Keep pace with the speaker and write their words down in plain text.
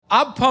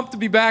I'm pumped to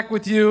be back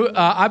with you.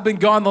 I've been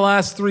gone the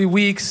last 3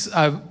 weeks.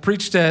 I've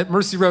preached at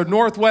Mercy Road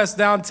Northwest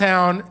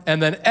downtown and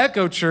then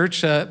Echo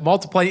Church,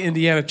 Multiply,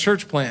 Indiana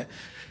church plant.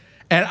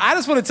 And I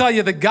just want to tell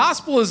you, the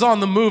gospel is on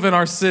the move in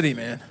our city,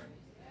 man.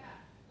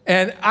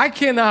 And I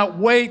cannot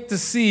wait to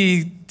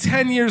see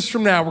 10 years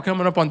from now, we're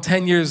coming up on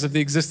 10 years of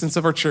the existence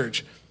of our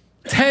church.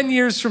 10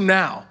 years from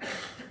now,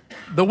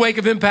 the wake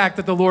of impact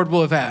that the Lord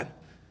will have had.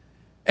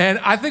 And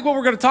I think what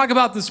we're going to talk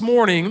about this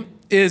morning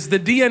is the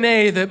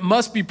DNA that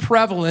must be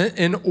prevalent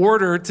in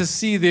order to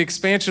see the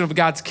expansion of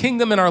God's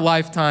kingdom in our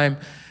lifetime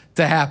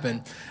to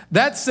happen.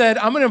 That said,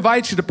 I'm going to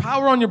invite you to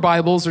power on your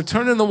Bibles or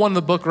turn in the one in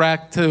the book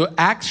rack to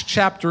Acts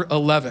chapter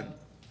 11.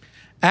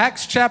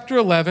 Acts chapter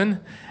 11,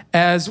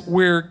 as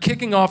we're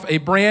kicking off a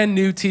brand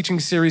new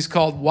teaching series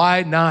called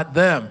Why Not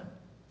Them?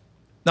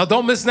 Now,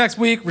 don't miss next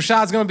week.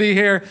 Rashad's going to be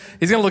here.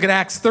 He's going to look at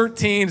Acts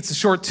 13. It's a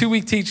short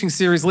 2-week teaching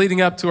series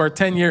leading up to our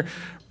 10-year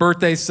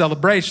birthday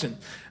celebration.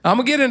 I'm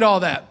going to get into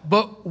all that.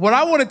 But what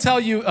I want to tell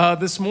you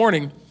this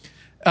morning,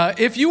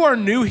 if you are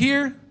new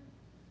here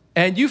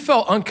and you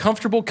felt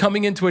uncomfortable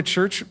coming into a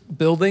church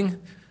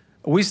building,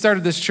 we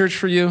started this church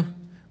for you.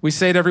 We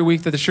say it every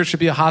week that the church should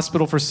be a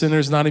hospital for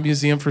sinners, not a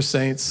museum for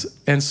saints.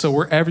 And so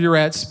wherever you're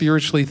at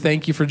spiritually,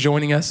 thank you for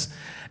joining us.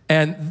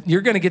 And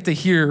you're going to get to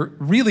hear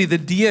really the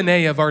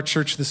DNA of our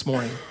church this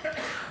morning.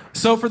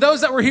 So for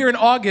those that were here in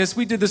August,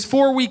 we did this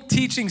 4-week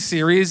teaching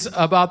series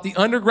about the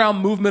underground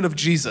movement of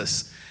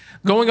Jesus,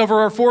 going over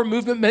our 4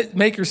 movement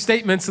maker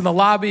statements in the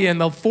lobby.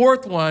 And the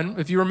 4th one,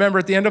 if you remember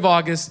at the end of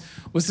August,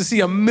 was to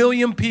see 1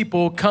 million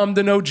people come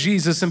to know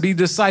Jesus and be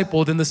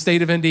discipled in the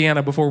state of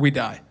Indiana before we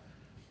die.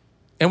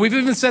 And we've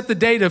even set the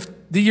date of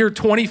the year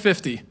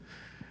 2050.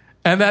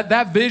 And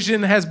that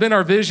vision has been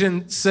our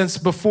vision since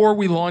before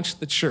we launched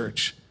the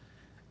church.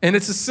 And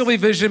it's a silly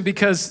vision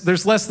because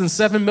there's less than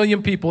 7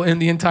 million people in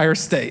the entire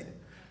state.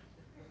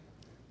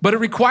 But it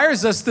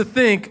requires us to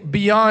think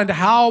beyond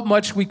how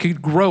much we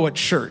could grow a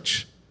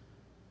church.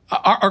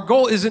 Our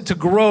goal isn't to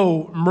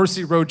grow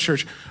Mercy Road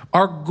Church.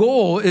 Our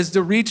goal is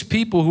to reach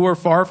people who are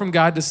far from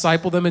God,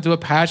 disciple them into a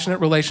passionate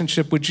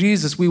relationship with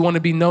Jesus. We want to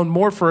be known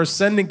more for our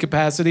sending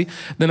capacity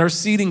than our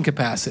seating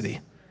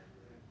capacity.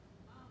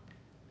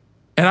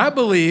 And I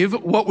believe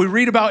what we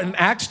read about in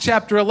Acts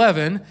chapter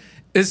 11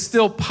 is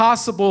still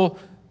possible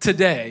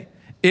today.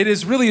 It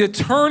is really a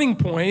turning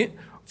point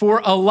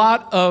for a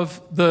lot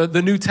of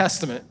the New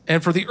Testament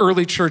and for the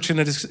early church and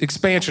its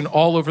expansion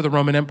all over the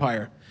Roman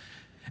Empire.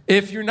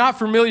 If you're not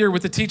familiar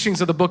with the teachings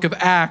of the book of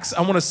Acts,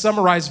 I want to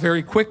summarize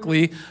very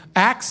quickly.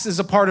 Acts is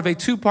a part of a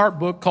 2-part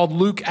book called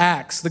Luke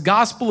Acts. The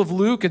Gospel of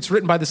Luke, it's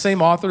written by the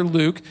same author,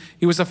 Luke.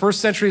 He was a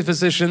first-century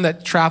physician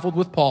that traveled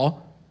with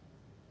Paul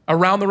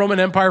around the Roman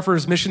Empire for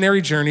his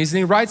missionary journeys. And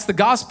he writes the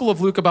Gospel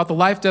of Luke about the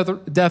life,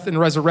 death, and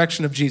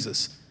resurrection of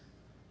Jesus.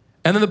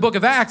 And then the book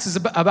of Acts is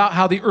about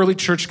how the early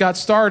church got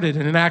started.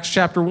 And in Acts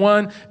chapter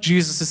 1,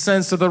 Jesus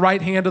ascends to the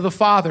right hand of the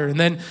Father. And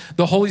then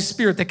the Holy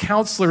Spirit, the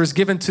counselor, is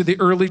given to the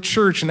early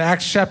church. In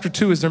Acts chapter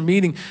 2, as they're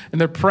meeting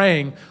and they're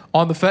praying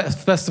on the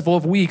Festival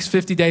of Weeks,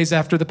 50 days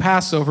after the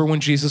Passover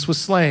when Jesus was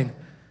slain.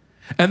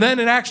 And then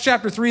in Acts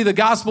chapter 3, the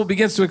gospel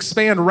begins to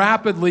expand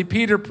rapidly.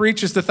 Peter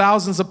preaches to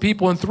thousands of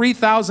people, and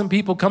 3,000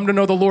 people come to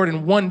know the Lord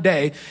in one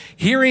day,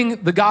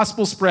 hearing the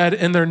gospel spread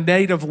in their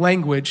native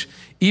language,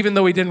 even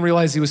though he didn't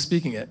realize he was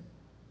speaking it.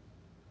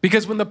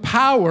 Because when the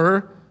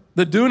power,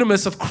 the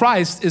dunamis of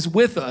Christ is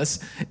with us,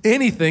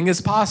 anything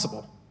is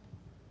possible.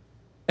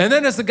 And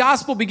then as the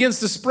gospel begins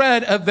to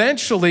spread,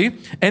 eventually,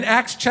 in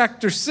Acts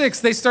chapter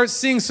 6, they start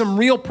seeing some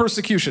real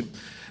persecution.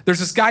 There's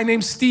this guy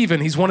named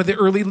Stephen. He's one of the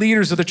early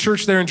leaders of the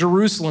church there in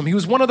Jerusalem. He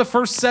was one of the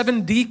first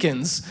 7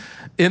 deacons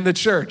in the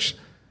church.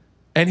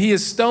 And he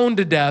is stoned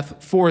to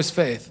death for his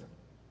faith.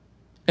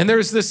 And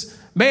there's this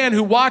man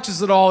who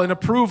watches it all in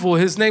approval.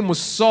 His name was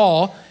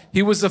Saul.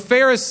 He was a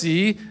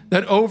Pharisee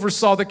that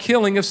oversaw the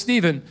killing of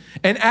Stephen.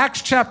 In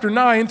Acts chapter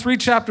 9, 3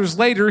 chapters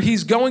later,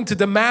 he's going to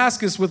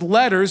Damascus with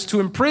letters to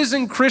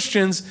imprison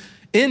Christians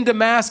in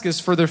Damascus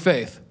for their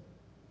faith.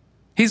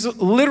 He's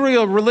literally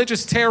a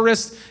religious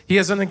terrorist. He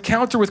has an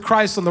encounter with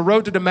Christ on the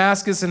road to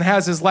Damascus and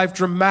has his life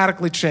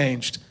dramatically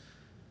changed.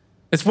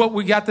 It's what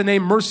we got the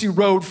name Mercy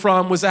Road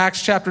from, was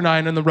Acts chapter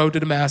 9 and the road to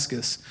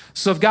Damascus.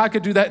 So if God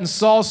could do that in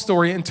Saul's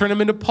story and turn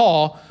him into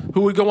Paul,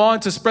 who would go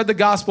on to spread the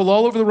gospel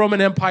all over the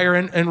Roman Empire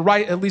and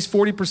write at least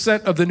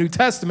 40% of the New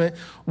Testament,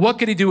 what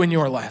could he do in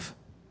your life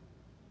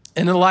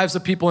and in the lives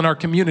of people in our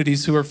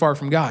communities who are far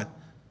from God?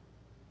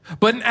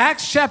 But in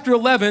Acts chapter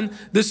 11,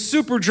 this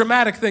super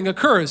dramatic thing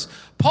occurs.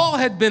 Paul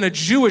had been a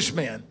Jewish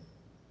man.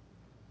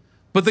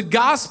 But the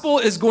gospel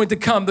is going to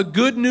come. The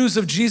good news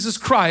of Jesus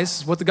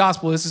Christ, what the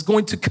gospel is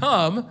going to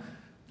come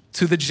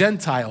to the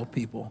Gentile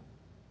people.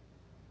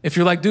 If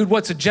you're like, dude,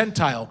 what's a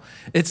Gentile?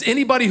 It's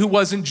anybody who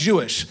wasn't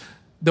Jewish.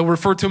 They'll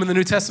refer to them in the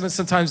New Testament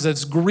sometimes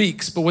as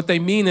Greeks, but what they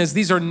mean is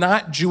these are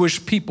not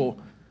Jewish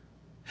people.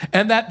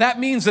 And that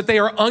means that they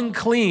are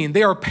unclean.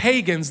 They are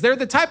pagans. They're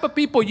the type of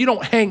people you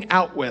don't hang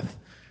out with.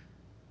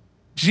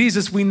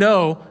 Jesus, we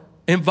know,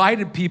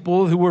 invited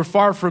people who were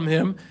far from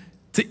him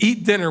to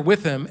eat dinner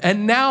with him.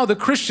 And now the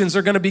Christians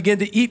are going to begin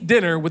to eat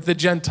dinner with the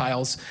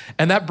Gentiles.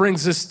 And that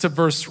brings us to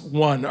verse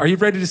 1. Are you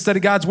ready to study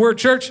God's word,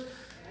 church?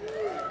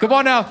 Come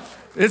on now.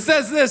 It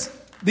says this: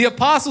 the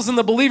apostles and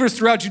the believers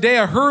throughout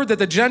Judea heard that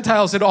the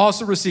Gentiles had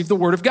also received the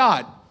word of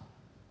God.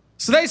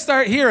 So they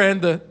start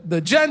hearing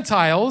the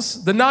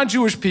Gentiles, the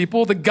non-Jewish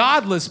people, the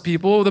godless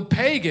people, the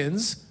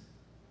pagans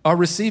are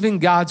receiving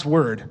God's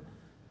word.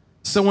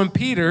 So when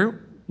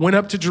Peter went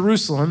up to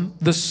Jerusalem,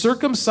 the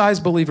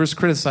circumcised believers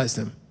criticized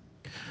him.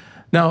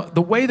 Now,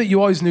 the way that you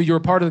always knew you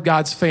were part of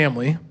God's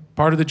family,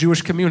 part of the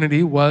Jewish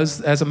community, was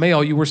as a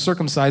male, you were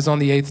circumcised on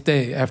the 8th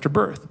day after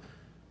birth.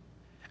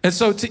 And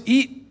so to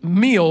eat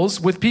meals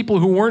with people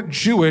who weren't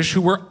Jewish,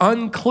 who were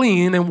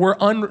unclean and were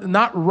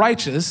not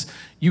righteous,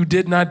 you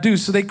did not do.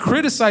 So they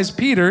criticized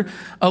Peter,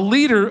 a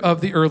leader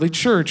of the early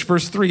church,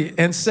 verse 3,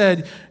 and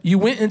said, "You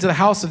went into the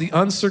house of the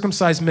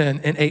uncircumcised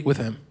men and ate with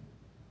him."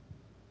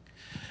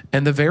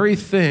 And the very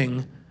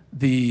thing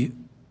the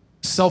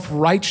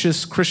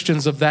self-righteous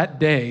Christians of that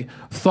day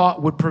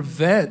thought would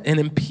prevent and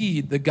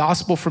impede the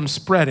gospel from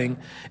spreading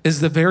is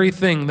the very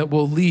thing that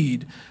will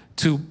lead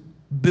to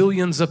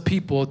billions of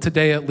people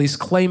today at least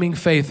claiming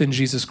faith in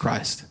Jesus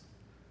Christ.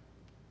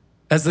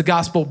 As the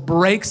gospel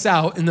breaks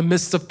out in the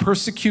midst of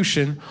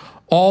persecution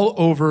all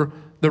over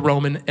the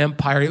Roman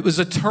Empire. It was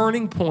a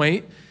turning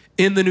point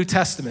in the New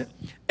Testament.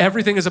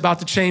 Everything is about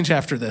to change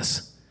after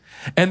this.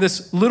 And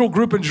this little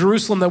group in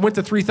Jerusalem that went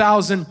to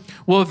 3,000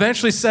 will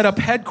eventually set up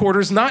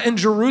headquarters, not in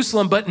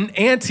Jerusalem, but in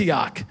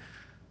Antioch.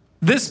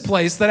 This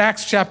place that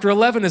Acts chapter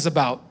 11 is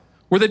about,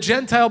 where the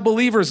Gentile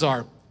believers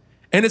are.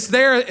 And it's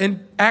there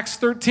in Acts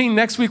 13.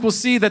 Next week we'll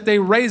see that they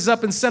raise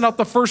up and send out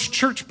the first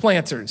church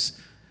planters.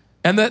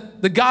 And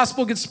that the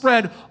gospel gets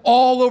spread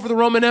all over the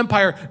Roman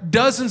Empire.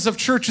 Dozens of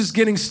churches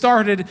getting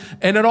started,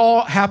 and it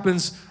all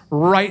happens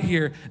right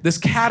here. This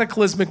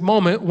cataclysmic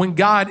moment when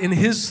God, in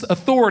his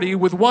authority,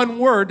 with one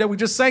word that we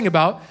just sang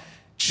about,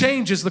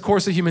 changes the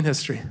course of human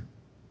history.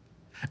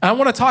 And I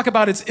want to talk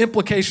about its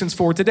implications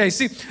for today.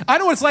 See, I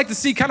know what it's like to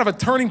see kind of a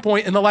turning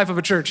point in the life of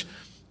a church.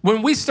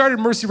 When we started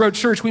Mercy Road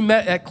Church, we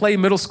met at Clay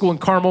Middle School in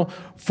Carmel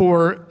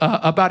for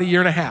about a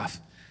year and a half.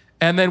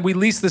 And then we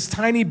leased this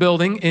tiny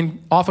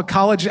building off of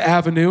College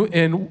Avenue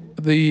in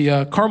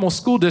the Carmel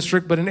School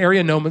District, but an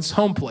area known as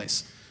Home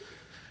Place.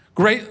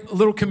 Great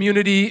little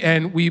community,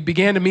 and we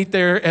began to meet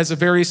there as a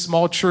very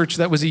small church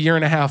that was a year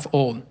and a half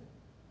old.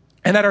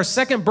 And at our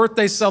second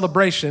birthday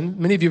celebration,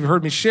 many of you have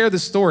heard me share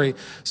this story,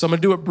 so I'm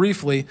going to do it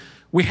briefly.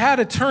 We had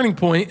a turning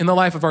point in the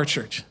life of our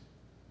church.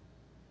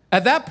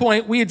 At that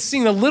point, we had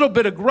seen a little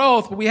bit of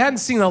growth, but we hadn't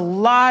seen a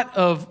lot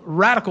of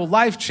radical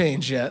life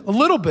change yet, a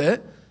little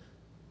bit.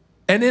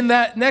 And in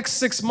that next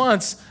 6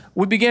 months,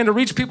 we began to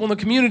reach people in the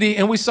community,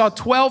 and we saw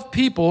 12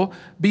 people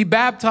be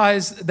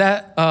baptized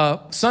that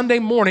Sunday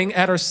morning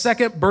at our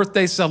second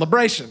birthday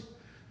celebration,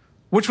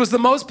 which was the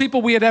most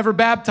people we had ever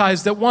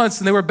baptized at once.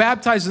 And they were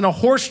baptized in a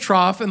horse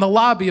trough in the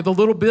lobby of the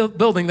little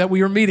building that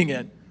we were meeting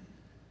in.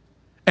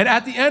 And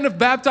at the end of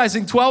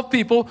baptizing 12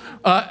 people,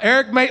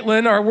 Eric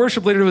Maitland, our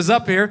worship leader, was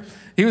up here.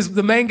 He was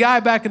the main guy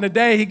back in the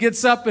day. He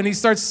gets up and he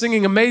starts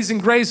singing Amazing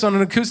Grace on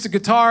an acoustic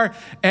guitar.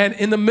 And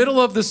in the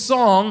middle of the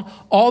song,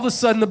 all of a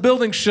sudden the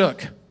building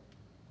shook.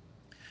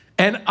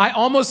 And I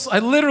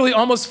literally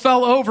almost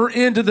fell over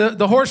into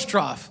the horse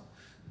trough.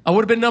 I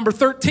would have been number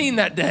 13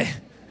 that day.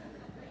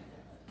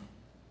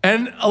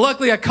 And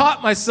luckily I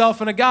caught myself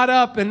and I got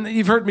up, and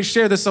you've heard me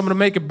share this, so I'm going to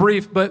make it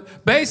brief.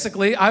 But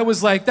basically I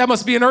was like, that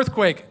must be an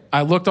earthquake.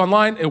 I looked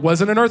online. It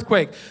wasn't an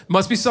earthquake.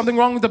 Must be something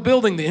wrong with the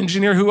building. The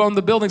engineer who owned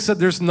the building said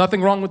there's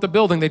nothing wrong with the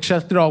building. They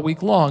checked it all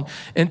week long.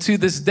 And to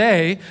this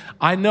day,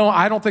 I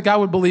don't think I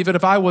would believe it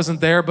if I wasn't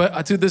there.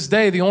 But to this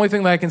day, the only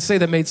thing that I can say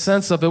that made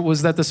sense of it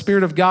was that the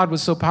Spirit of God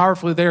was so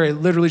powerfully there, it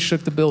literally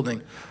shook the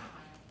building.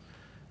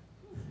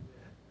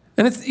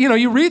 And it's,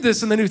 you read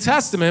this in the New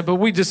Testament, but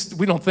we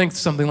don't think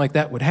something like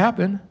that would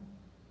happen.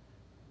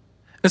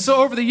 And so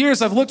over the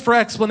years, I've looked for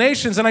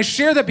explanations, and I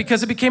share that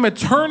because it became a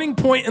turning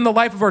point in the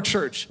life of our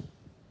church.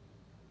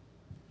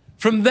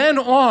 From then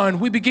on,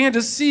 we began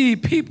to see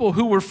people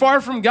who were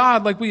far from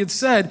God, like we had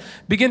said,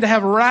 begin to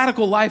have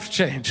radical life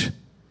change.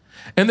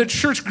 And the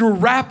church grew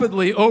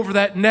rapidly over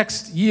that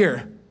next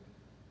year.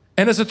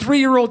 And as a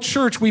 3-year-old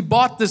church, we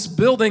bought this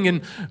building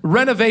and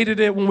renovated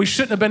it when we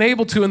shouldn't have been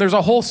able to. And there's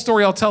a whole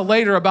story I'll tell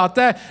later about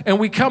that. And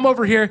we come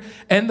over here,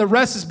 and the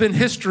rest has been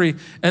history.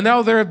 And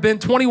now there have been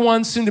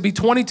 21, soon to be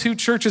 22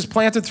 churches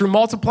planted through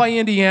Multiply,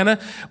 Indiana.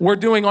 We're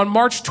doing on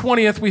March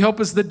 20th, we hope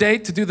is the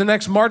date to do the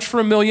next March for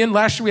 1 Million.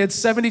 Last year we had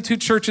 72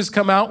 churches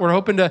come out. We're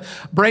hoping to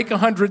break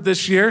 100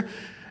 this year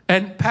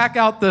and pack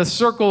out the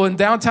circle in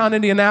downtown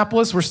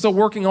Indianapolis. We're still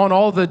working on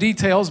all the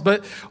details,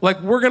 but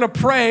we're going to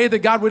pray that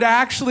God would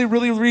actually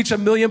really reach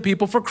 1 million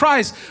people for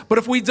Christ. But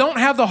if we don't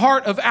have the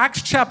heart of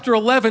Acts chapter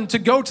 11 to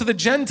go to the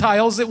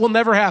Gentiles, it will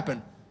never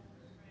happen.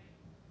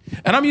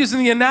 And I'm using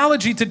the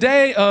analogy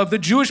today of the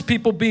Jewish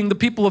people being the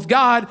people of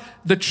God,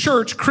 the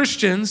church,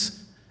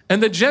 Christians,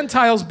 and the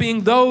Gentiles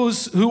being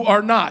those who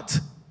are not.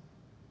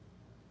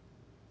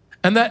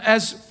 And that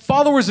as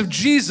followers of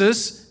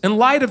Jesus, in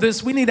light of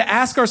this, we need to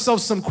ask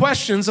ourselves some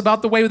questions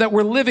about the way that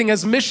we're living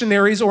as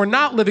missionaries or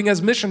not living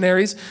as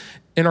missionaries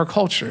in our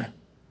culture.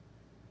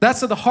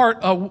 That's at the heart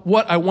of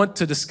what I want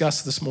to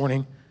discuss this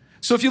morning.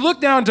 So if you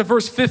look down to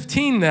verse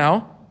 15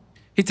 now,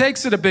 he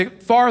takes it a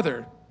bit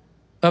farther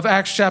of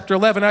Acts chapter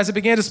 11. As it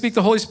began to speak,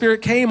 the Holy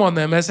Spirit came on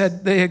them as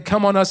they had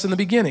come on us in the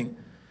beginning.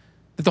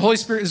 That the Holy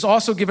Spirit is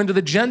also given to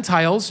the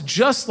Gentiles,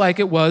 just like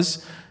it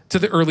was to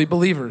the early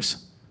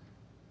believers.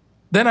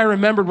 Then I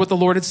remembered what the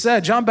Lord had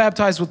said. John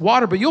baptized with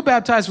water, but you'll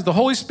baptize with the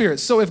Holy Spirit.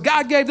 So if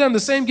God gave them the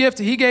same gift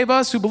he gave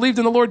us who believed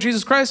in the Lord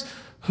Jesus Christ,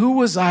 who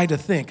was I to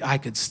think I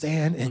could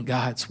stand in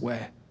God's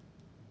way?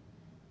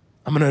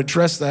 I'm going to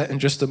address that in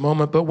just a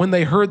moment. But when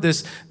they heard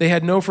this, they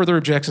had no further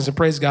objections and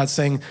praised God,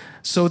 saying,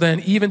 so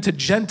then even to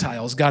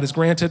Gentiles, God has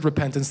granted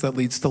repentance that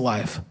leads to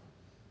life.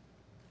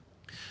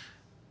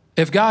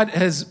 If God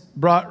has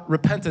brought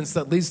repentance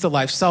that leads to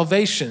life,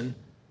 salvation,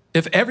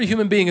 if every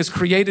human being is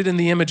created in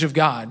the image of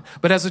God,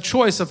 but has a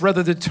choice of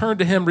whether to turn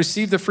to him,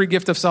 receive the free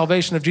gift of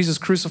salvation of Jesus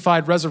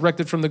crucified,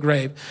 resurrected from the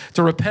grave,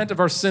 to repent of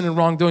our sin and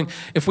wrongdoing,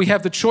 if we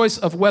have the choice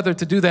of whether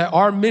to do that,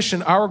 our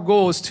mission, our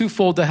goal is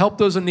twofold: to help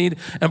those in need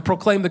and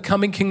proclaim the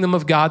coming kingdom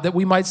of God, that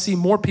we might see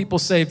more people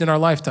saved in our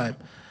lifetime.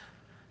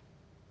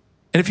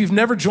 And if you've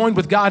never joined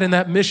with God in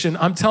that mission,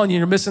 I'm telling you,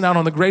 you're missing out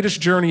on the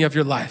greatest journey of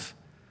your life.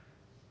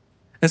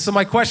 And so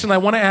my question I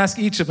want to ask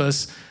each of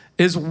us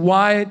is,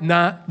 why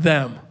not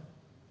them?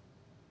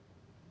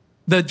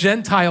 The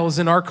Gentiles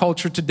in our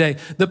culture today,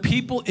 the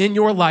people in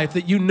your life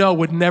that you know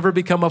would never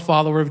become a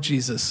follower of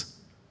Jesus.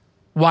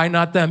 Why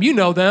not them? You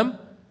know them.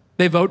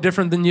 They vote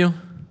different than you.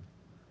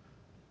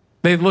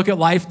 They look at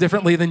life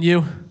differently than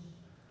you.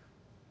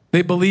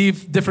 They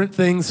believe different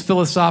things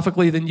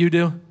philosophically than you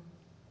do.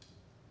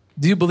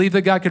 Do you believe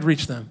that God could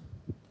reach them?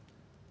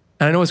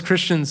 And I know as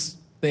Christians,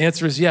 the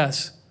answer is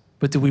yes,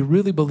 but do we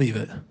really believe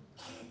it?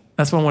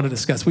 That's what I want to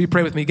discuss. Will you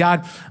pray with me?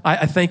 God,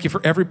 I thank you for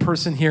every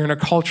person here in a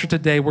culture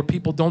today where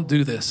people don't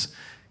do this.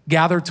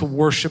 Gather to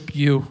worship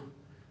you,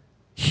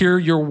 hear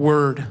your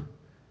word,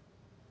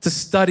 to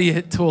study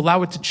it, to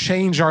allow it to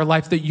change our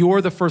life, that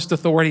you're the first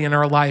authority in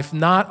our life,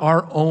 not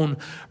our own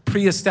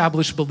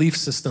pre-established belief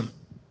system.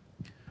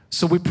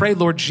 So we pray,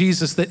 Lord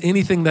Jesus, that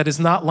anything that is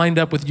not lined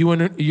up with you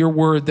and your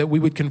word, that we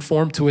would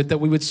conform to it, that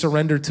we would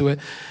surrender to it.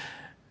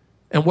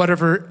 And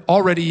whatever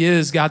already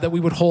is, God, that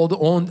we would hold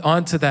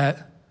on to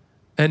that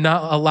and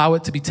not allow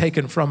it to be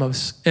taken from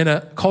us. In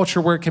a culture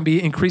where it can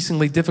be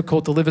increasingly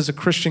difficult to live as a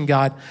Christian,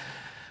 God,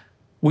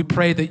 we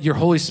pray that your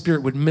Holy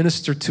Spirit would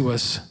minister to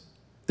us,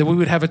 that we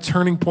would have a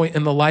turning point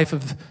in the life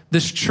of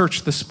this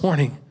church this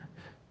morning,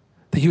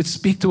 that you would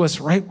speak to us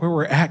right where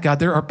we're at, God.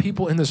 There are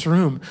people in this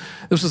room.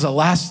 This was a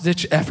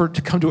last-ditch effort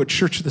to come to a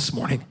church this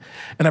morning.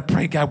 And I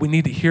pray, God, we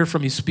need to hear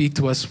from you. Speak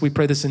to us. We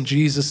pray this in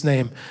Jesus'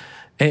 name.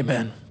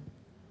 Amen.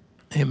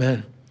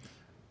 Amen.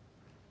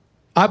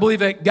 I believe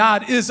that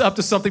God is up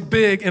to something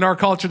big in our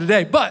culture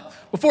today. But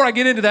before I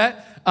get into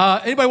that,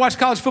 anybody watch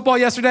college football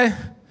yesterday?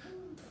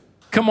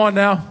 Come on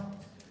now.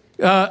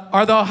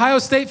 Are the Ohio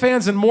State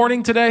fans in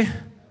mourning today?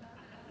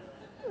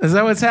 Is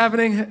that what's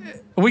happening?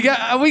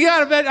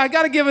 I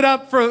got to give it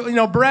up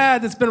for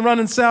Brad, that's been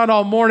running sound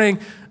all morning.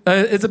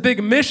 Is a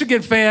big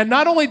Michigan fan.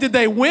 Not only did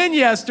they win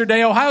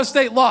yesterday, Ohio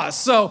State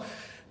lost. So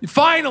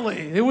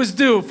finally, it was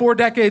due. 4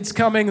 decades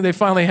coming, they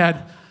finally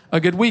had a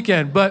good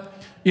weekend. But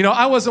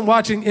I wasn't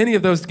watching any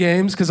of those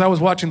games because I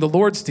was watching the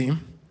Lord's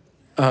team,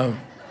 the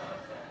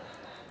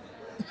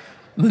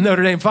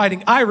Notre Dame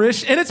Fighting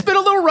Irish. And it's been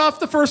a little rough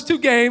the first 2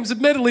 games,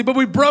 admittedly, but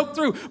we broke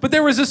through. But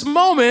there was this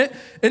moment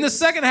in the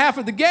second half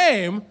of the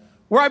game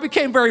where I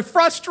became very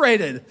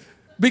frustrated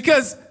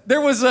because there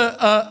was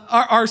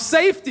our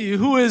safety,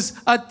 who is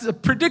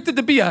predicted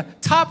to be a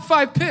top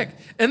 5 pick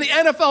in the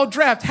NFL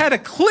draft, had a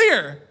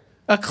clear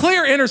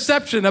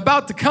interception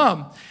about to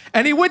come.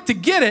 And he went to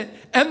get it,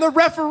 and the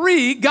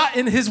referee got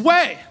in his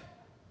way.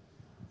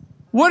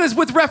 What is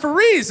with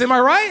referees? Am I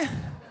right?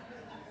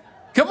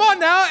 Come on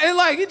now.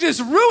 And he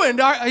just ruined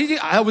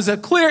it was a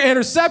clear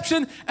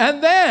interception.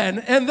 And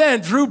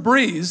then Drew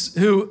Brees,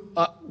 who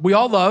we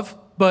all love,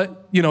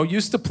 but,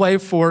 used to play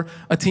for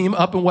a team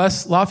up in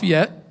West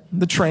Lafayette,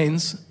 the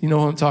Trains. You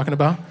know who I'm talking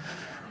about.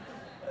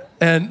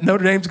 And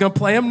Notre Dame's going to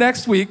play him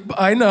next week.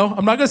 I know.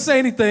 I'm not going to say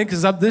anything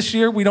because this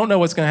year we don't know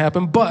what's going to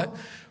happen, but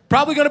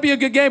probably going to be a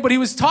good game. But he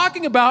was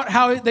talking about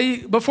how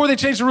before they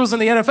changed the rules in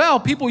the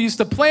NFL, people used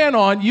to plan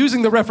on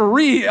using the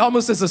referee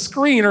almost as a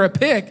screen or a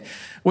pick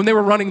when they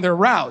were running their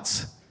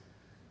routes.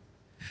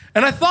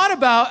 And I thought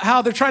about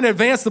how they're trying to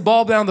advance the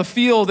ball down the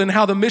field and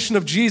how the mission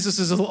of Jesus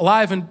is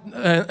alive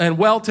and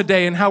well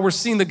today, and how we're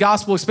seeing the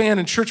gospel expand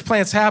and church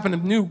plants happen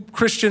and new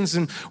Christians.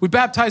 And we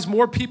baptized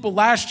more people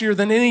last year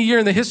than any year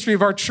in the history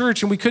of our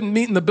church, and we couldn't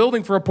meet in the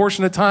building for a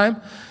portion of time.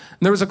 And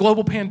there was a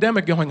global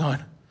pandemic going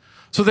on.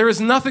 So there is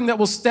nothing that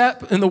will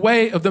step in the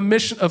way of the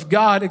mission of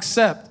God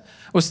except.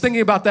 I was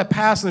thinking about that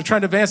pass and they're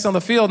trying to advance down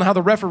the field and how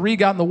the referee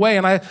got in the way.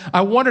 And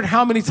I wondered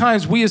how many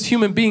times we as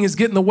human beings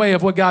get in the way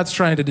of what God's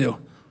trying to do.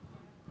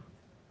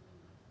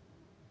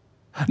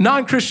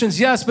 Non-Christians,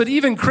 yes, but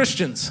even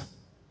Christians.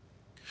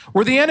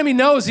 where the enemy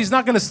knows he's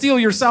not going to steal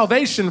your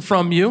salvation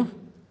from you,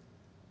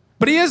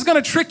 but he is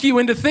going to trick you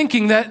into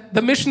thinking that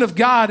the mission of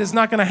God is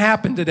not going to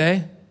happen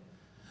today.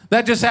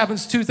 That just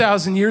happens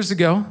 2,000 years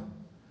ago.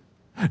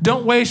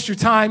 Don't waste your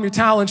time, your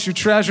talents, your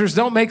treasures.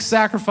 Don't make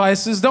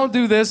sacrifices. Don't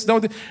do this.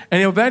 And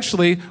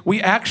eventually,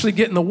 we actually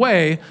get in the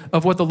way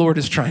of what the Lord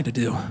is trying to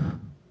do.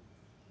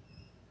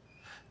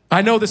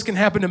 I know this can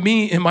happen to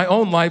me in my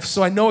own life,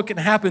 so I know it can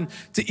happen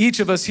to each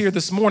of us here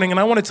this morning. And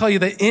I want to tell you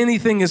that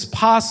anything is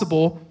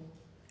possible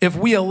if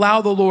we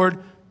allow the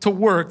Lord to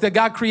work, that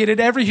God created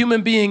every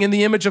human being in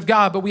the image of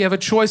God, but we have a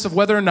choice of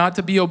whether or not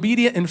to be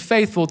obedient and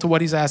faithful to what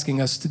he's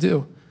asking us to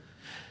do.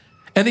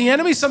 And the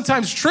enemy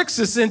sometimes tricks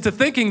us into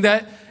thinking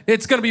that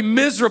it's going to be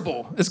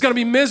miserable. It's going to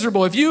be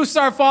miserable. If you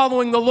start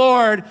following the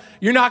Lord,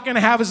 you're not going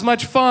to have as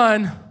much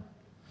fun.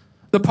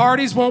 The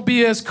parties won't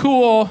be as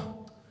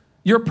cool.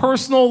 Your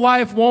personal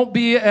life won't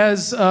be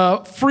as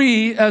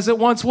free as it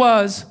once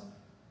was.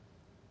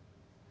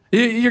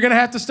 You're going to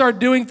have to start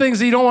doing things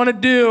that you don't want to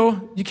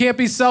do. You can't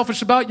be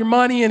selfish about your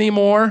money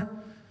anymore.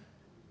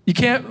 You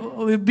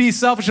can't be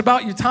selfish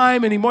about your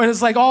time anymore. And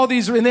it's like all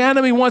these, and the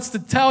enemy wants to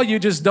tell you,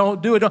 just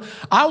don't do it.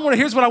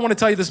 Here's what I want to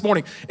tell you this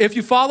morning. If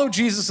you follow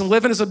Jesus and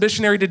live as a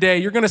missionary today,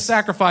 you're going to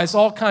sacrifice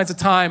all kinds of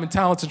time and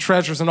talents and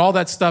treasures and all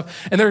that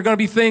stuff. And there are going to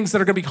be things that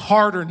are going to be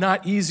harder,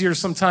 not easier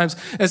sometimes.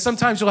 And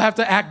sometimes you'll have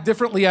to act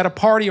differently at a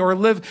party or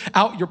live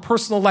out your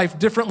personal life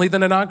differently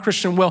than a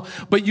non-Christian will.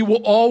 But you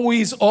will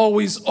always,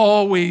 always,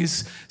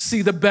 always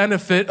see the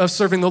benefit of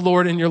serving the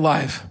Lord in your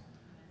life.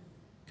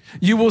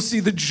 You will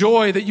see the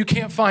joy that you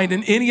can't find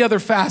in any other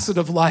facet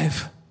of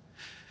life.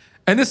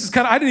 And this is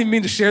I didn't even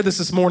mean to share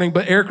this morning,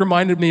 but Eric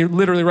reminded me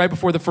literally right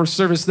before the first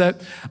service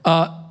that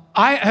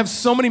I have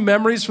so many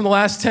memories from the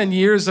last 10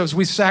 years as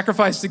we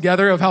sacrificed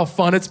together of how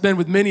fun it's been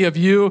with many of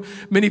you,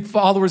 many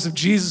followers of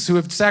Jesus who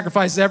have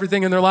sacrificed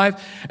everything in their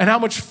life, and how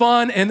much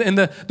fun and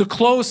the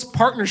close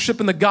partnership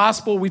in the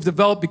gospel we've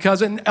developed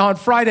because on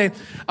Friday,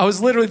 I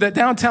was literally, that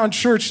downtown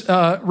church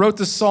wrote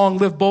this song,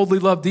 Live Boldly,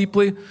 Love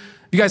Deeply.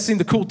 You guys seen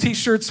the cool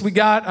t-shirts we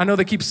got? I know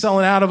they keep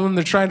selling out of them.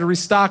 They're trying to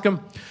restock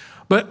them.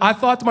 But I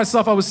thought to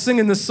myself, I was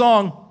singing this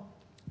song,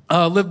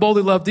 Live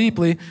Boldly, Love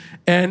Deeply.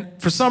 And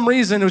for some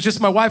reason, it was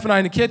just my wife and I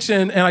in the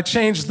kitchen, and I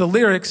changed the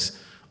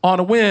lyrics on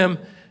a whim.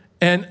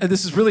 And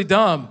this is really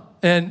dumb,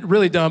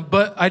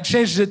 but I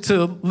changed it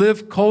to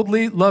Live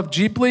Coldly, Love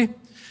Deeply.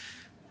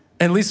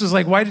 And Lisa was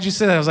like, why did you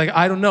say that? I was like,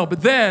 I don't know.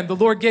 But then the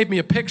Lord gave me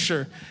a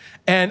picture.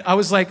 And I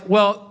was like,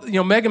 well,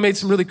 Megan made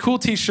some really cool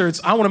t-shirts.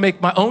 I want to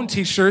make my own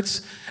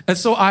t-shirts. And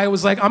so I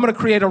was like, I'm going to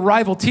create a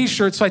rival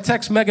t-shirt. So I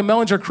text Megan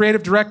Mellinger,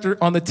 creative director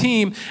on the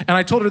team, and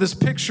I told her this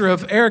picture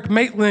of Eric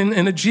Maitland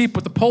in a Jeep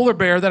with the polar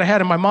bear that I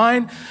had in my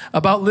mind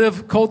about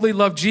Live Coldly,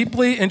 Love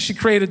Jeeply, and she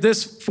created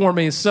this for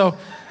me. So,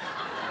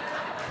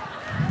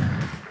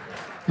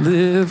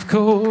 live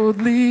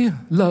coldly,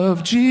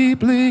 love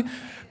Jeeply.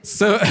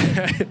 So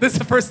this is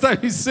the first time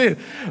you see it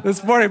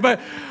this morning,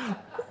 but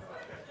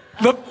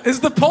is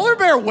the polar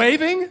bear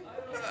waving?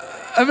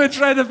 I've been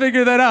trying to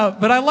figure that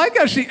out. But I like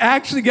how she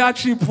actually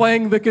got you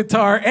playing the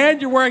guitar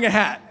and you're wearing a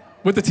hat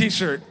with the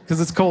t-shirt because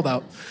it's cold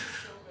out.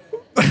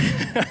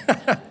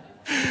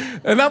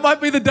 And that might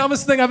be the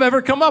dumbest thing I've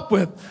ever come up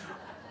with.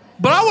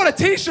 But I want a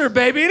t-shirt,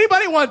 baby.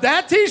 Anybody want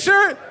that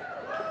t-shirt?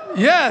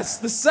 Yes,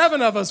 the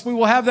 7 of us, we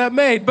will have that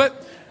made.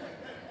 But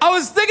I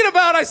was thinking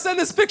I sent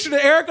this picture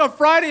to Eric on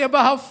Friday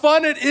about how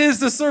fun it is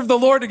to serve the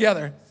Lord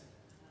together.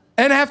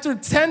 And after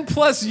 10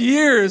 plus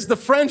years, the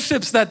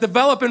friendships that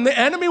develop, and the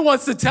enemy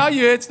wants to tell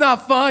you it's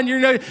not fun,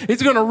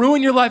 it's going to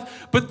ruin your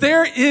life. But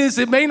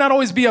it may not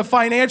always be a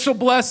financial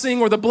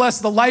blessing or the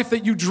life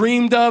that you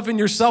dreamed of in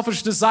your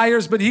selfish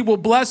desires, but he will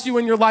bless you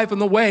in your life in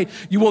the way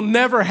you will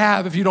never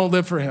have if you don't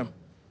live for him.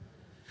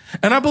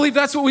 And I believe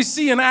that's what we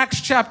see in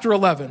Acts chapter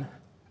 11.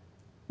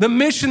 The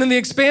mission and the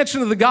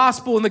expansion of the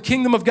gospel and the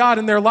kingdom of God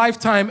in their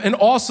lifetime, and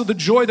also the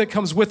joy that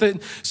comes with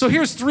it. So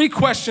here's 3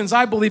 questions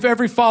I believe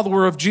every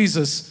follower of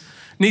Jesus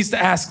needs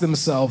to ask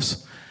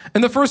themselves.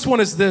 And the first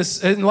one is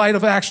this, in light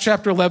of Acts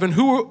chapter 11,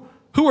 who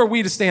are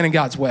we to stand in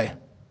God's way?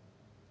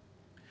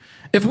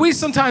 If we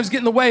sometimes get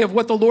in the way of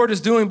what the Lord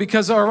is doing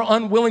because of our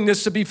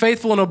unwillingness to be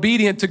faithful and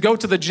obedient to go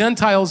to the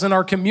Gentiles in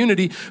our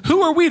community,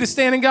 who are we to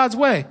stand in God's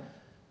way?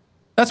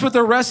 That's what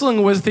they're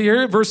wrestling with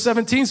here, verse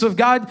 17. So if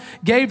God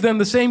gave them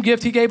the same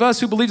gift he gave us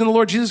who believed in the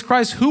Lord Jesus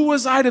Christ, who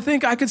was I to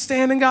think I could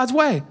stand in God's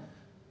way?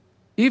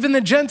 Even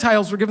the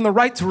Gentiles were given the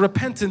right to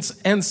repentance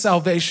and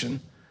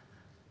salvation.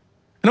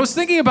 And I was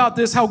thinking about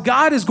this, how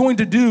God is going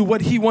to do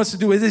what he wants to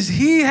do. It is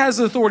he has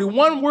authority.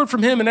 One word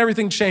from him and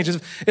everything changes.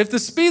 If the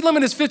speed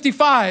limit is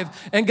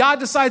 55 and God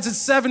decides it's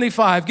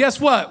 75, guess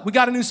what? We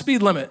got a new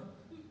speed limit.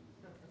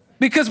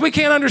 Because we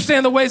can't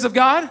understand the ways of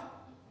God.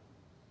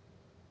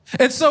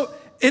 And so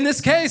in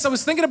this case, I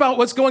was thinking about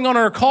what's going on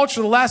in our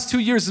culture. The last 2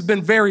 years have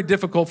been very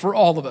difficult for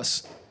all of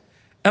us.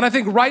 And I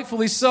think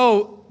rightfully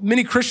so,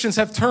 many Christians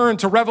have turned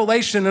to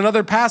Revelation and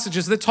other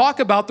passages that talk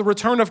about the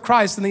return of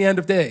Christ in the end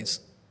of days.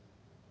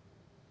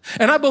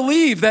 And I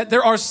believe that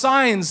there are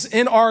signs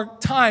in our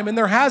time, and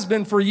there has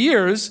been for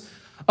years,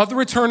 of the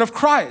return of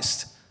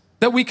Christ.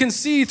 that we can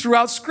see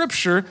throughout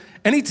Scripture.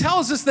 And he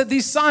tells us that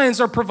these signs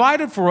are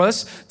provided for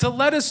us to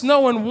let us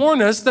know and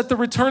warn us that the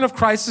return of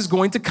Christ is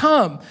going to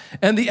come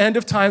and the end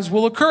of times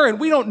will occur. And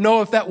we don't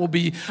know if that will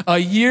be a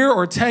year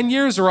or 10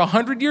 years or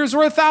 100 years or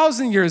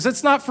 1,000 years.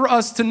 It's not for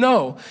us to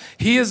know.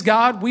 He is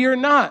God, we are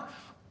not.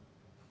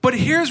 But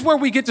here's where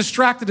we get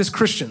distracted as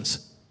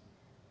Christians.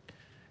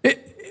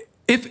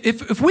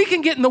 If we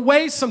can get in the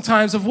way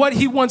sometimes of what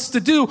he wants to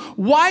do,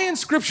 why in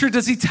Scripture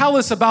does he tell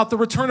us about the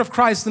return of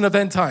Christ in the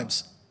end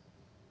times?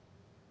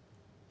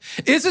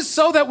 Is it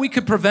so that we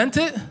could prevent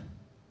it?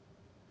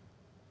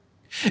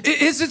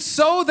 Is it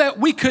so that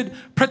we could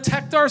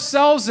protect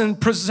ourselves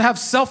and have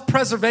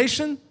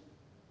self-preservation?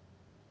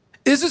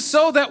 Is it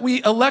so that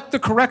we elect the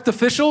correct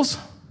officials?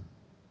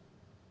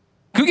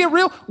 Can we get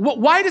real?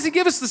 Why does he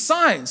give us the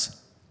signs?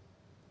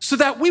 So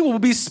that we will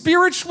be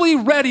spiritually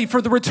ready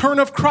for the return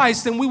of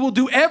Christ, and we will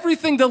do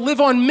everything to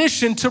live on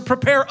mission to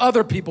prepare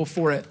other people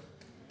for it.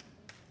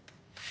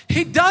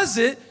 He does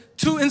it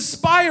to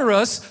inspire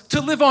us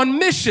to live on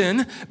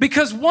mission,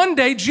 because one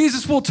day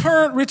Jesus will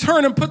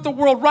return and put the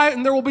world right,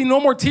 and there will be no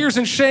more tears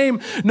and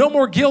shame, no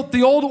more guilt.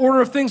 The old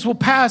order of things will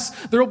pass.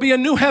 There will be a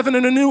new heaven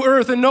and a new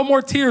earth, and no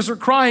more tears or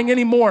crying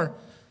anymore.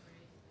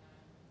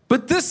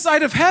 But this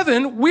side of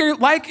heaven, we're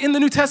like in the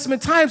New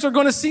Testament times, are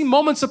going to see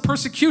moments of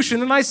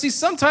persecution. And I see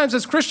sometimes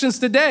as Christians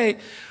today,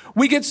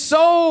 we get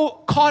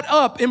so caught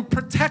up in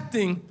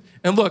protecting.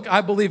 And look,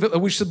 I believe that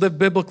we should live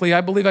biblically. I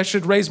believe I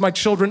should raise my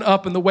children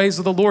up in the ways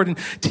of the Lord and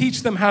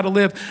teach them how to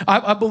live.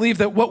 I believe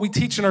that what we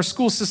teach in our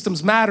school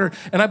systems matter.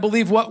 And I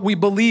believe what we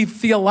believe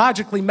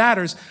theologically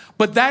matters.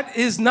 But that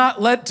is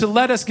not to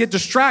let us get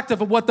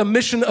distracted of what the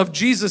mission of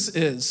Jesus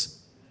is.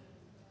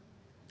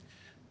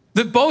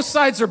 That both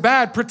sides are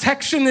bad,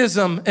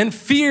 protectionism and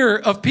fear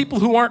of people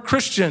who aren't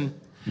Christian.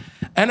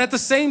 And at the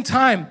same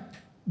time,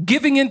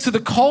 giving into the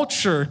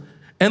culture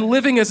and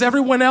living as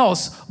everyone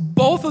else,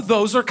 both of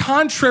those are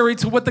contrary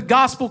to what the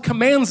gospel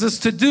commands us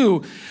to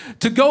do.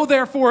 To go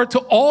therefore to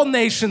all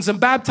nations and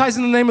baptize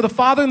in the name of the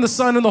Father and the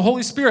Son and the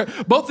Holy Spirit,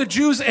 both the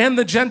Jews and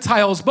the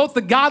Gentiles, both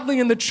the godly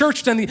and the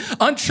churched and the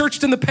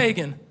unchurched and the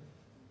pagan.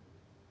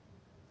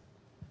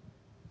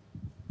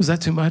 Was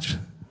that too much?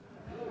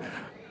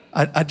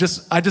 I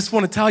just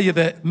want to tell you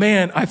that,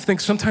 man, I think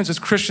sometimes as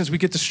Christians we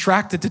get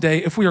distracted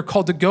today if we are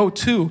called to go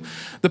to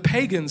the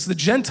pagans, the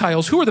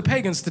Gentiles. Who are the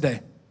pagans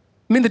today?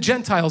 I mean the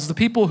Gentiles, the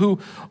people who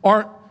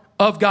aren't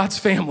of God's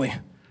family.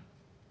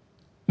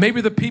 Maybe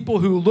the people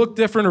who look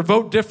different or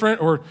vote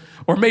different, or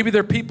maybe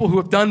they're people who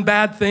have done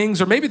bad things,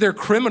 or maybe they're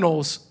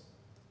criminals.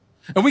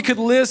 And we could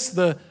list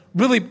the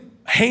really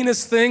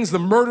heinous things, the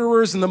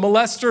murderers and the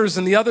molesters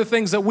and the other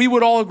things that we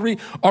would all agree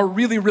are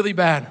really, really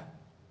bad.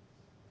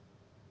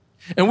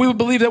 And we would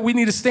believe that we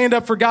need to stand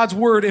up for God's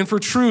word and for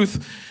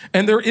truth.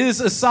 And there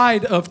is a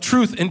side of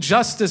truth and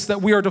justice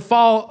that we are to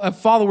follow,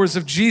 followers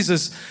of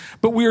Jesus.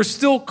 But we are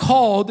still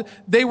called,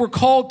 they were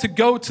called to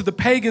go to the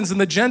pagans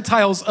and the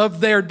Gentiles of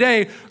their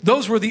day.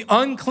 Those were the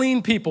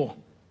unclean people.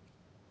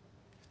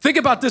 Think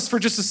about this for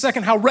just a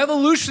second, how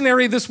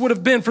revolutionary this would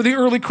have been for the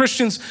early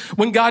Christians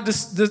when God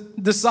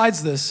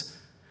decides this.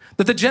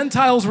 That the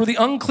Gentiles were the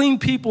unclean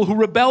people who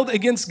rebelled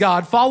against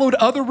God, followed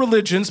other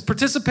religions,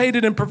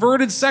 participated in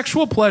perverted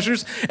sexual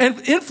pleasures, and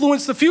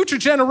influenced the future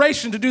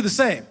generation to do the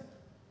same.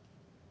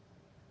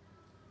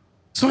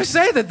 So I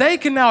say that they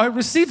can now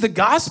receive the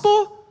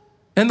gospel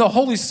and the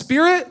Holy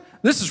Spirit.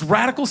 This is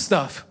radical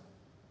stuff.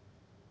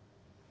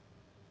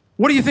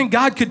 What do you think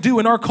God could do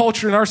in our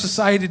culture, in our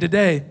society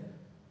today?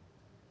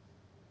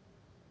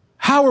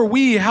 How are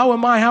we, how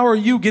am I, how are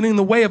you getting in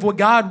the way of what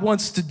God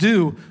wants to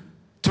do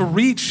to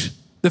reach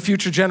the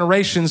future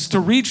generations, to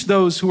reach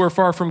those who are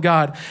far from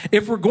God?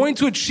 If we're going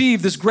to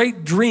achieve this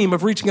great dream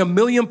of reaching 1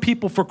 million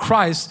people for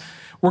Christ,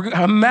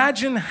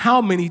 imagine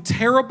how many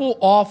terrible,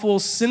 awful,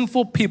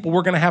 sinful people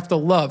we're going to have to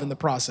love in the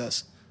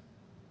process.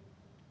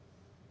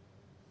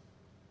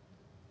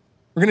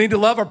 We're going to need to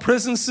love our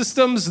prison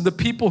systems and the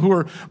people who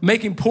are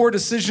making poor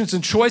decisions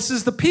and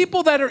choices, the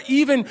people that are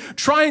even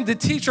trying to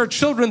teach our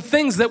children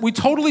things that we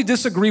totally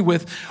disagree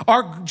with.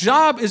 Our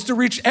job is to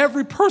reach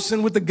every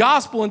person with the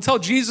gospel until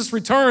Jesus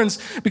returns,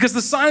 because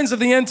the signs of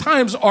the end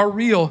times are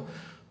real.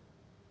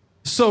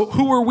 So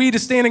who are we to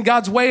stand in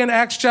God's way in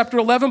Acts chapter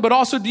 11? But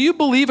also, do you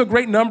believe a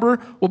great number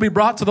will be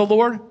brought to the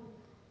Lord?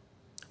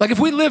 Like if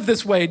we live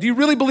this way, do you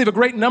really believe a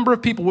great number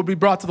of people will be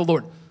brought to the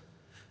Lord?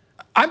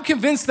 I'm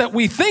convinced that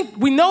we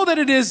know that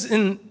it is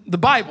in the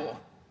Bible,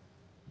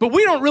 but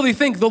we don't really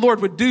think the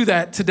Lord would do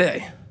that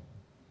today.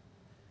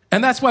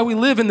 And that's why we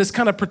live in this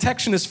kind of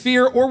protectionist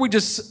fear, or we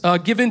just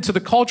give in to the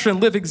culture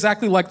and live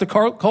exactly like the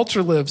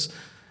culture lives.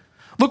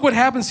 Look what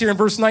happens here in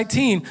verse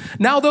 19.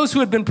 Now those who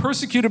had been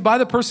scattered by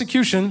the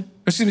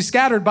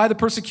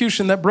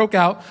persecution that broke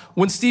out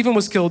when Stephen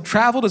was killed,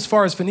 traveled as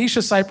far as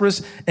Phoenicia,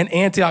 Cyprus, and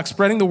Antioch,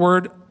 spreading the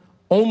word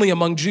only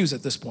among Jews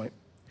at this point.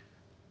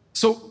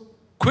 So,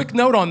 quick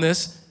note on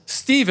this,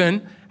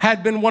 Stephen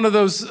had been one of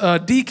those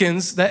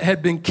deacons that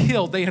had been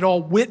killed. They had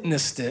all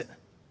witnessed it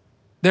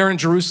there in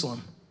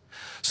Jerusalem.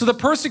 So the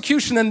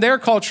persecution in their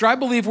culture, I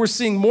believe we're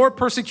seeing more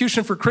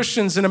persecution for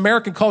Christians in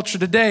American culture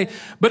today,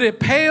 but it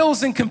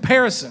pales in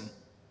comparison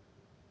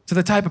to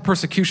the type of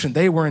persecution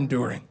they were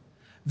enduring.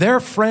 Their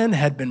friend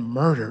had been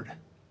murdered.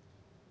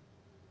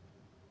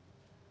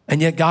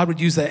 And yet God would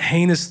use that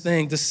heinous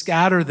thing to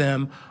scatter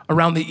them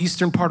around the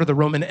eastern part of the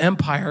Roman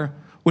Empire,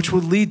 which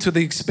would lead to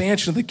the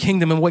expansion of the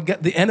kingdom, and what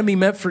the enemy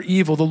meant for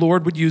evil, the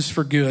Lord would use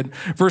for good.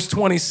 Verse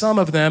 20, some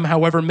of them,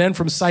 however, men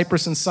from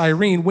Cyprus and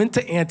Cyrene, went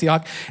to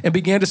Antioch and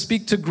began to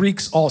speak to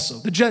Greeks also,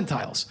 the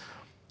Gentiles,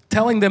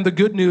 telling them the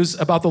good news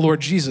about the Lord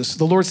Jesus.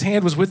 The Lord's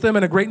hand was with them,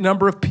 and a great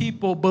number of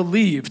people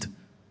believed.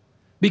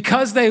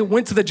 Because they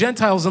went to the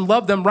Gentiles and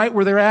loved them right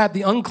where they're at,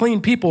 the unclean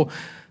people,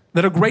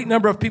 that a great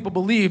number of people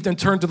believed and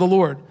turned to the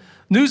Lord.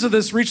 News of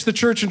this reached the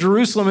church in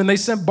Jerusalem, and they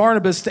sent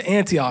Barnabas to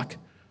Antioch.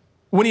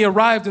 When he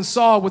arrived and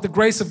saw what the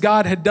grace of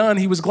God had done,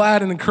 he was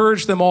glad and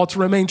encouraged them all to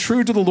remain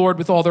true to the Lord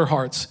with all their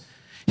hearts.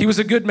 He was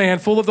a good man,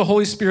 full of the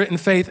Holy Spirit and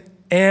faith,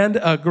 and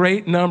a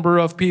great number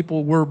of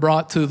people were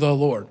brought to the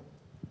Lord.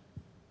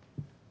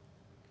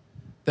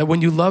 That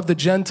when you love the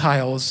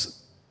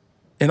Gentiles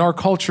in our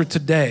culture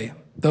today,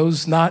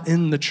 those not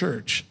in the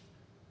church,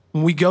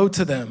 when we go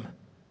to them,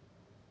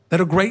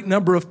 that a great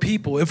number of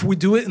people, if we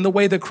do it in the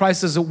way that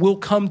Christ says, it will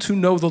come to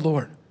know the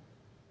Lord.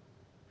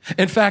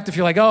 In fact, if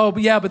you're like, oh,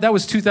 but yeah, but that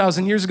was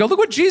 2,000 years ago. Look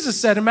what Jesus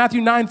said in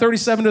Matthew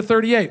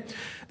 9:37-38.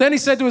 Then he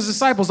said to his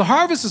disciples, the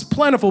harvest is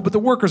plentiful, but the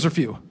workers are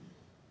few.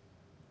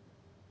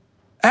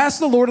 Ask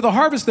the Lord of the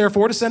harvest,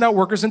 therefore, to send out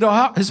workers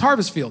into his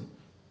harvest field.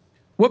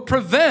 What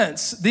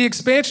prevents the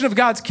expansion of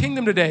God's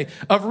kingdom today,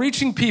 of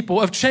reaching people,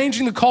 of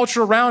changing the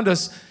culture around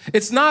us,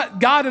 it's not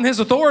God and his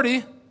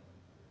authority.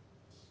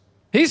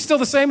 He's still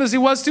the same as he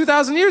was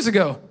 2,000 years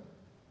ago.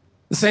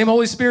 The same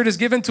Holy Spirit is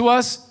given to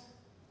us.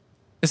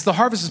 It's the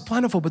harvest is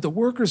plentiful, but the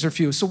workers are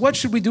few. So what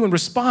should we do in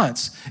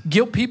response?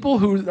 Guilt people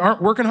who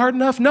aren't working hard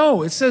enough?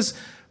 No, it says,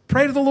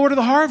 pray to the Lord of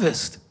the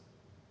harvest.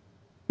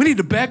 We need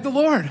to beg the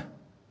Lord.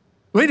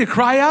 We need to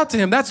cry out to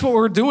him. That's what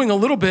we're doing a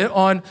little bit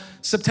on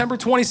September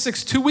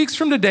 26th. 2 weeks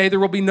from today, there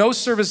will be no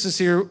services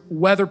here,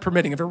 weather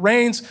permitting. If it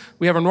rains,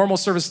 we have our normal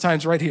service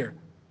times right here.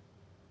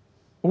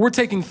 We're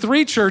taking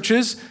 3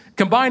 churches,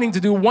 combining to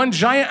do one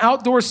giant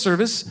outdoor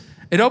service.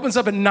 It opens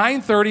up at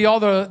 9:30. All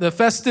the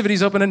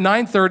festivities open at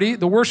 9:30.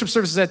 The worship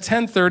service is at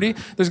 10:30.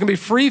 There's going to be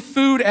free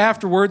food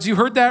afterwards. You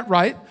heard that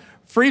right.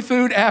 Free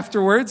food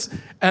afterwards.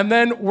 And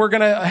then we're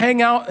going to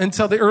hang out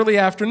until the early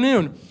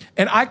afternoon.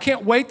 And I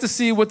can't wait to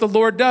see what the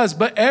Lord does.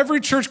 But every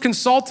church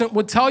consultant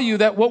would tell you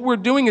that what we're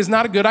doing is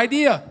not a good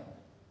idea.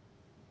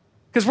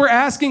 Because we're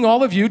asking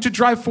all of you to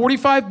drive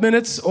 45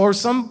 minutes, or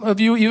some of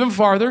you even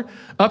farther,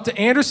 up to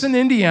Anderson,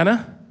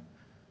 Indiana,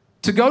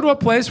 to go to a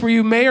place where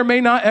you may or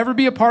may not ever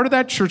be a part of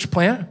that church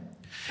plant.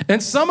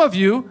 And some of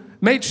you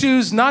may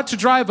choose not to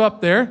drive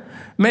up there,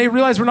 may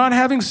realize we're not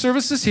having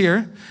services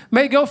here,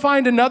 may go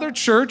find another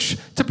church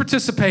to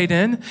participate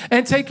in,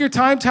 and take your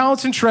time,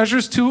 talents, and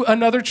treasures to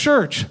another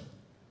church.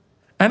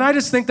 And I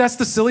just think that's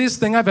the silliest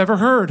thing I've ever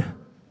heard.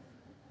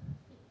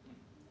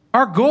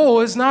 Our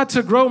goal is not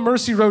to grow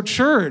Mercy Road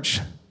Church.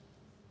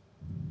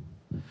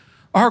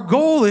 Our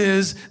goal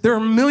is there are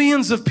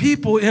millions of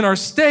people in our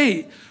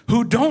state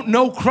who don't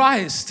know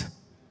Christ,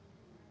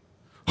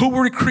 who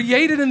were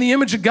created in the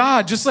image of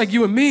God, just like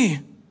you and me.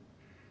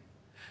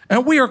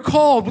 And we are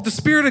called with the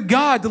Spirit of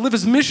God to live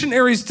as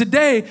missionaries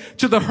today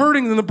to the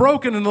hurting and the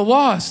broken and the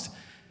lost.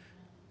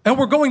 And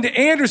we're going to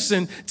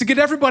Anderson to get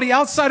everybody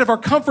outside of our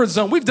comfort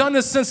zone. We've done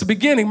this since the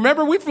beginning.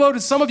 Remember, we've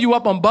loaded some of you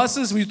up on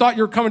buses. We thought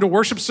you were coming to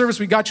worship service.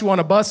 We got you on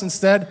a bus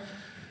instead.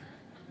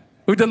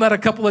 We've done that a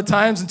couple of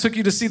times and took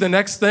you to see the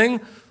next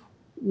thing.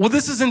 Well,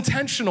 this is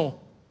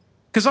intentional,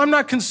 because I'm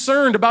not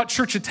concerned about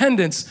church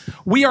attendance.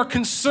 We are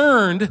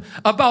concerned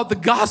about the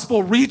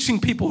gospel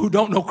reaching people who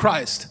don't know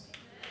Christ.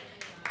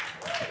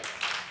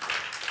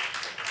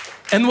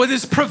 And what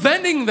is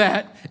preventing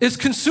that is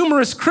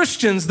consumerist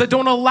Christians that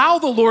don't allow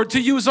the Lord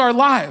to use our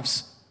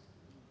lives,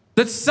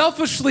 that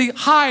selfishly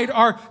hide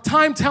our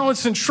time,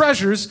 talents, and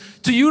treasures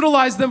to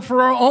utilize them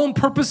for our own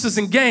purposes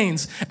and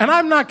gains. And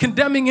I'm not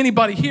condemning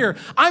anybody here.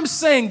 I'm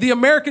saying the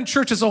American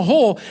church as a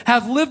whole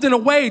have lived in a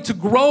way to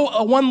grow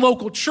a one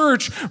local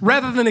church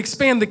rather than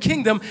expand the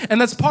kingdom, and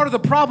that's part of the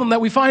problem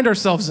that we find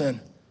ourselves in.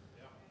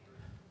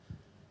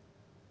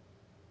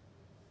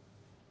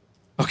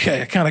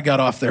 Okay, I kind of got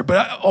off there, but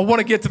I want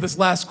to get to this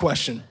last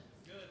question.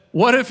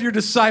 What if your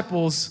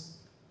disciples,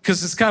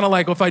 because it's kind of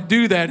like, well, if I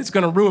do that, it's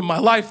going to ruin my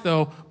life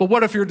though, but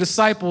what if your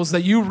disciples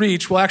that you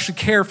reach will actually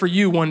care for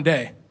you one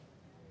day?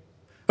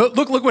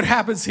 Look what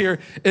happens here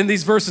in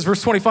these verses.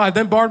 Verse 25,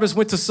 then Barnabas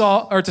went to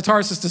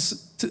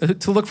Tarsus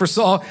to look for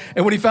Saul,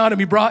 and when he found him,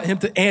 he brought him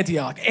to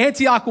Antioch.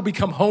 Antioch will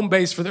become home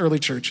base for the early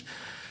church.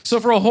 So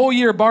for a whole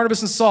year,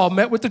 Barnabas and Saul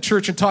met with the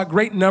church and taught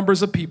great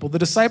numbers of people. The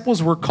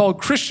disciples were called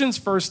Christians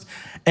first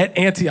at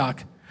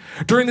Antioch.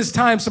 During this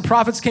time, some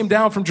prophets came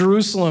down from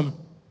Jerusalem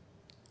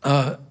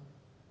to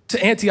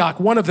to Antioch,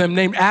 one of them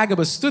named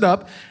Agabus stood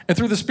up and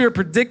through the Spirit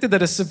predicted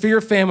that a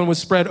severe famine would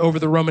spread over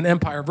the Roman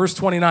Empire. Verse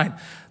 29,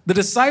 the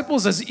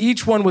disciples, as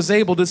each one was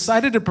able,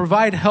 decided to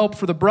provide help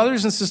for the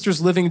brothers and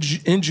sisters living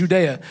in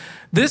Judea.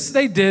 This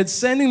they did,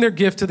 sending their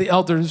gift to the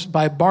elders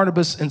by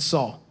Barnabas and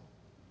Saul.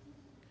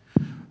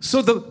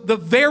 So the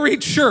very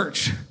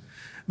church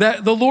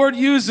that the Lord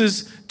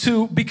uses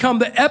to become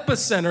the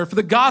epicenter for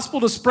the gospel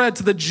to spread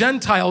to the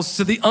Gentiles,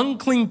 to the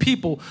unclean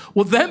people,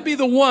 will then be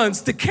the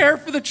ones to care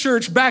for the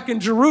church back in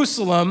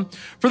Jerusalem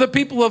for the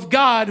people of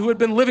God who had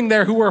been living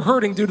there who were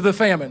hurting due to the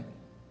famine.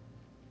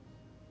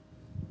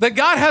 That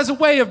God has a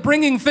way of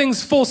bringing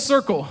things full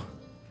circle.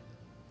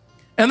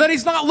 And that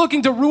he's not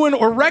looking to ruin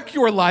or wreck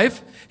your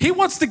life. He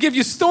wants to give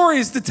you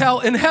stories to tell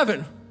in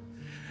heaven.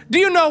 Do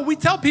you know, we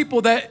tell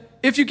people that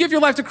if you give your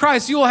life to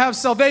Christ, you will have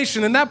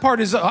salvation. And that part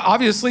is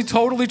obviously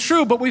totally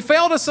true. But we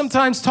fail to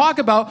sometimes talk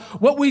about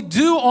what we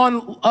do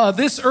on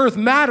this earth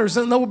matters.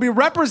 And there will be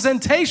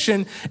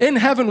representation in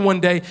heaven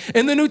one day.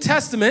 In the New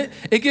Testament,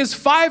 it gives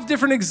 5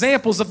 different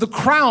examples of the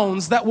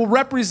crowns that will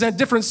represent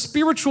different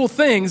spiritual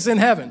things in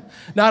heaven.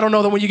 Now, I don't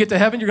know that when you get to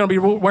heaven, you're going to be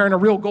wearing a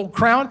real gold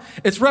crown.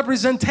 It's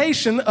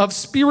representation of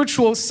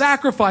spiritual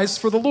sacrifice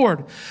for the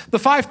Lord. The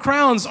 5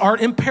 crowns are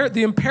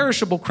the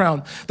imperishable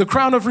crown, the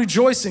crown of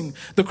rejoicing,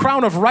 the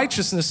crown of righteousness,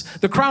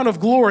 the crown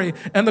of glory,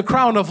 and the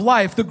crown of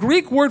life. The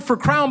Greek word for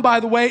crown, by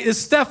the way, is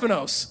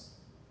Stephanos,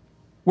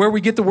 where we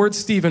get the word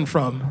Stephen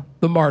from,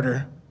 the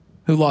martyr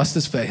who lost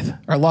his faith,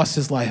 or lost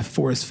his life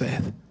for his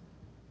faith.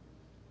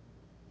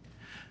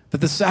 That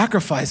the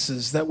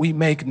sacrifices that we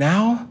make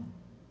now,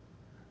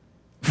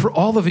 for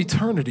all of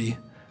eternity,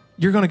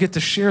 you're going to get to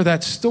share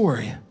that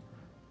story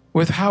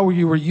with how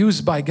you were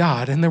used by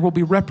God, and there will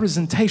be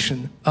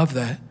representation of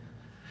that.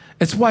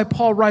 It's why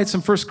Paul writes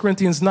in 1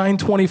 Corinthians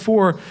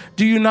 9:24,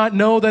 do you not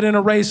know that in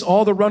a race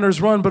all the runners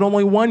run, but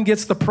only one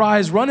gets the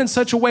prize? Run in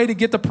such a way to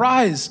get the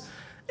prize.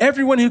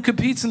 Everyone who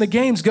competes in the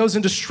games goes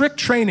into strict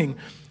training.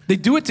 They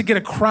do it to get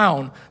a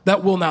crown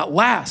that will not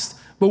last,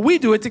 but we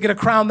do it to get a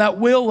crown that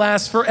will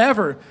last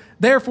forever.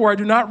 Therefore, I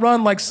do not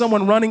run like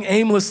someone running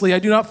aimlessly. I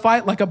do not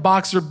fight like a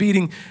boxer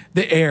beating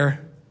the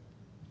air.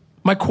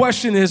 My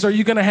question is, are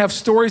you going to have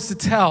stories to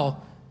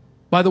tell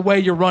by the way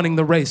you're running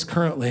the race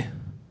currently?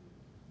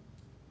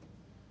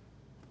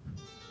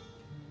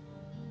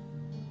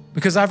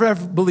 Because I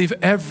believe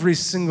every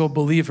single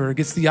believer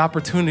gets the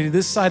opportunity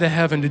this side of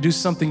heaven to do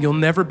something you'll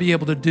never be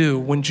able to do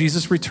when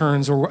Jesus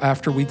returns or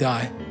after we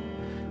die.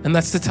 And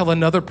that's to tell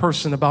another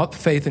person about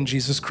faith in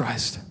Jesus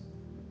Christ.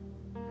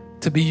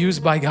 To be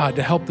used by God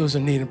to help those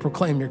in need and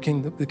proclaim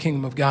the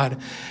kingdom of God.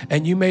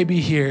 And you may be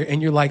here and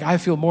you're like, I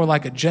feel more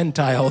like a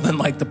Gentile than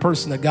like the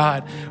person of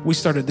God. We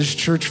started this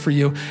church for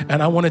you.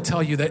 And I want to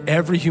tell you that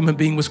every human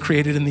being was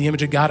created in the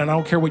image of God. And I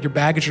don't care what your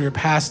baggage or your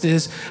past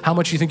is, how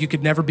much you think you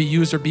could never be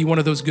used or be one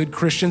of those good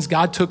Christians.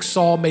 God took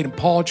Saul, made him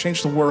Paul,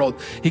 changed the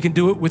world. He can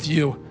do it with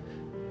you.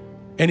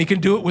 And he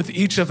can do it with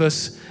each of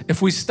us if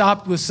we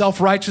stopped with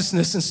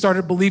self-righteousness and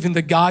started believing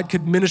that God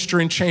could minister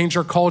and change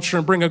our culture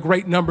and bring a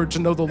great number to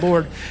know the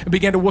Lord, and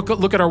began to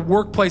look at our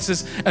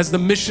workplaces as the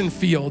mission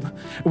field.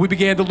 We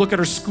began to look at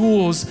our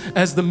schools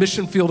as the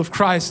mission field of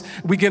Christ.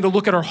 We began to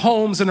look at our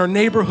homes and our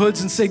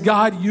neighborhoods and say,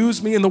 God,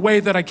 use me in the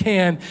way that I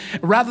can.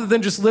 Rather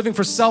than just living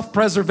for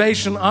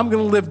self-preservation, I'm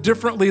going to live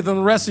differently than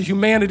the rest of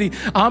humanity.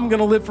 I'm going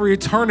to live for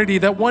eternity,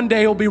 that one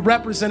day will be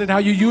represented how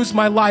you use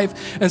my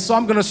life. And so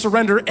I'm going to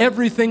surrender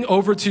everything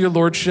over to your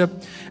Lordship.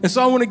 And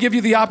so I want to give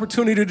you the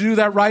opportunity to do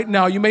that right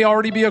now. You may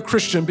already be a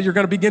Christian, but you're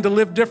going to begin to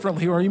live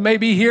differently. Or you may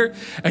be here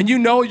and you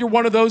know you're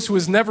one of those who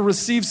has never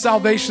received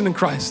salvation in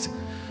Christ.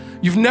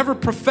 You've never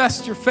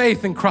professed your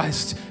faith in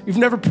Christ. You've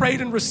never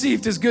prayed and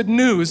received his good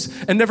news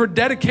and never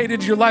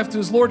dedicated your life to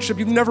his Lordship.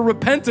 You've never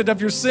repented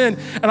of your sin.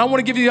 And I want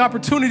to give you the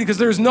opportunity because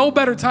there's no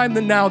better time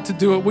than now to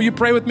do it. Will you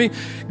pray with me?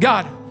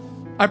 God,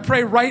 I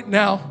pray right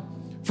now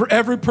for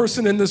every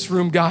person in this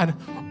room, God.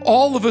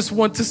 All of us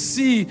want to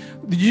see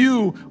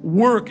you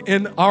work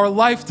in our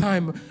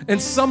lifetime.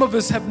 And some of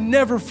us have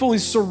never fully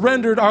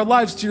surrendered our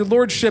lives to your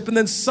Lordship. And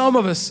then some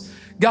of us,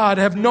 God,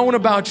 have known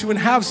about you and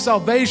have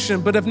salvation,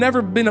 but have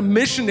never been a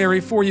missionary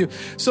for you.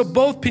 So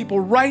both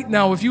people right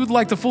now, if you would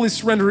like to fully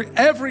surrender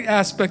every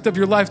aspect of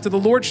your life to the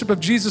Lordship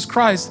of Jesus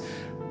Christ,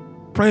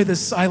 pray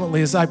this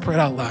silently as I pray it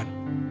out loud.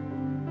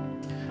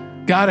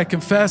 God, I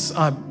confess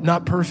I'm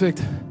not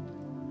perfect.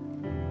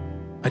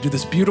 I do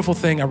this beautiful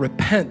thing. I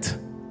repent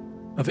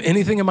of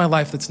anything in my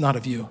life that's not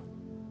of you.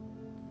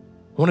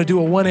 I want to do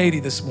a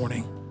 180 this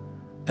morning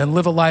and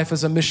live a life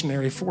as a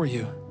missionary for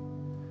you.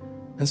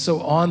 And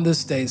so on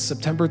this day,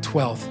 September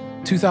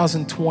 12th,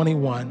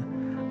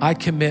 2021, I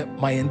commit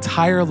my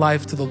entire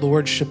life to the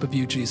Lordship of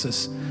you,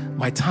 Jesus.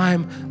 My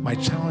time, my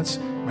talents,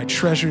 my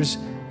treasures,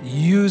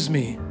 use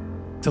me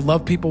to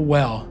love people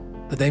well,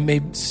 that they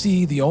may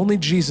see the only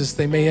Jesus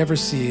they may ever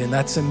see, and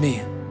that's in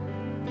me.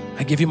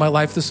 I give you my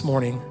life this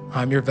morning.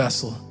 I'm your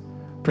vessel.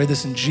 Pray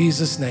this in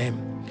Jesus'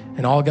 name.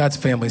 And all God's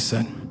family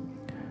said,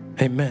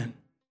 amen.